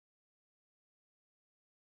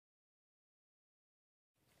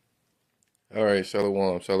All right,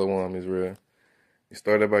 Shalom, Shalom, Israel. We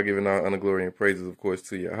started by giving our honor, glory, and praises, of course,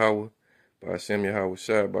 to Yahawah, bahasham,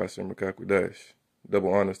 Yahawashi, bahasham,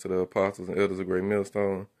 double honors to the apostles and elders of Great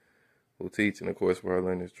Millstone who teach, and of course, where I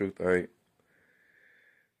learn this truth. All right,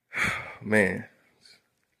 man,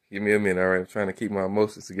 give me a minute. All right, I'm trying to keep my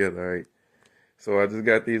emotions together. All right, so I just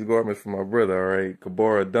got these garments from my brother. All right,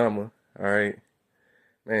 Kabara Dama. All right,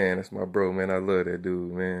 man, that's my bro. Man, I love that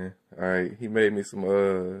dude, man. All right, he made me some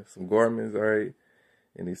garments. All right.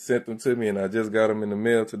 And he sent them to me, and I just got them in the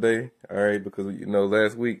mail today. All right, because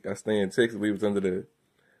last week I stayed in Texas. We was under the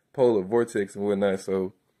polar vortex and whatnot,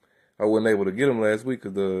 so I wasn't able to get them last week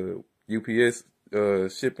because the UPS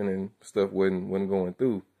shipping and stuff wasn't going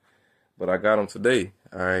through. But I got them today.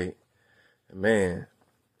 All right, and man.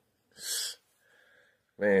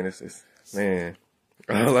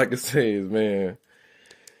 All I can say is, man,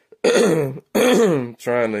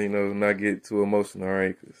 trying to not get too emotional. All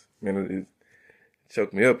right, because it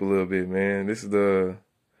choked me up a little bit, man. This is the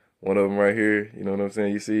one of them right here. You know what I'm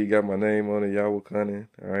saying? You see, you got my name on it, Yahawah.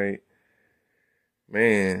 All right,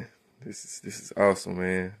 man. This is awesome,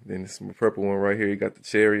 man. Then this purple one right here. You got the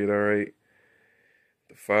chariot. All right,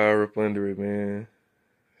 the fire up under it, man.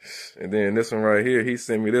 And then this one right here, he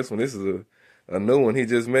sent me this one. This is a new one. He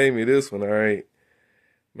just made me this one. All right,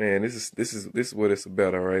 man. This is what it's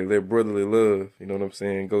about. All right, let brotherly love. You know what I'm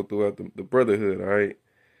saying? Go throughout the brotherhood. All right.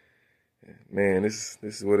 Man, this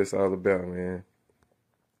is what it's all about, man.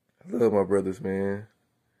 I love my brothers, man.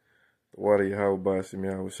 The water Yahawah bahasham,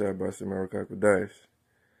 Yahawashi, bahasham.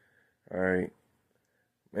 All right,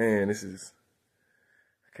 man. I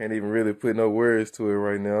can't even really put no words to it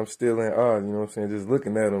right now. I'm still in awe. You know what I'm saying? Just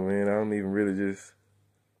looking at them, man. I don't really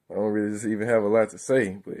just even have a lot to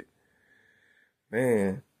say. But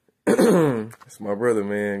man, it's my brother,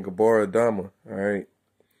 man. Kabara Dama. All right,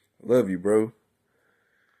 love you, bro.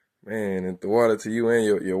 Man, and the water to you and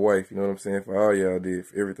your wife, you know what I'm saying, for all y'all did,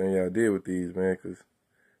 for everything y'all did with these, man, because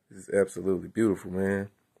this is absolutely beautiful,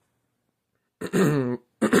 man.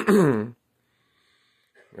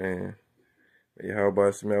 Man, how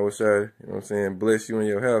about some Yahawashi, you know what I'm saying, bless you and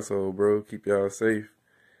your household, bro, keep y'all safe,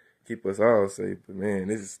 keep us all safe, but man,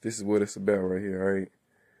 this is what it's about right here, all right?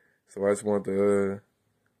 So I just want to, you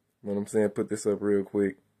know what I'm saying, put this up real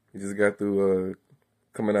quick. We just got through,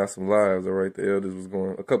 coming out some lives, all right? The elders was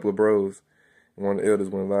going, a couple of bros, and one of the elders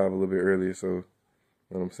went live a little bit earlier, so, you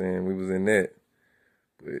know what I'm saying, we was in that,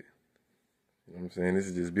 but, you know what I'm saying, this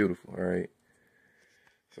is just beautiful, all right?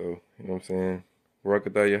 So, you know what I'm saying,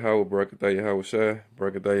 Barakatah Yahawah, Barakatah Yahawashi,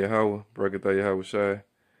 Barakatah Yahawah, Barakatah Yahawashi,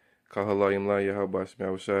 halal Yahawah,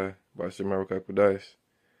 bahasham, Yahawashi,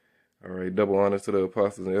 all right, double honors to the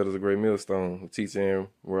apostles and elders of Great Millstone, who teach and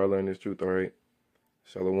where I learned this truth, all right?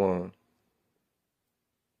 Shalom.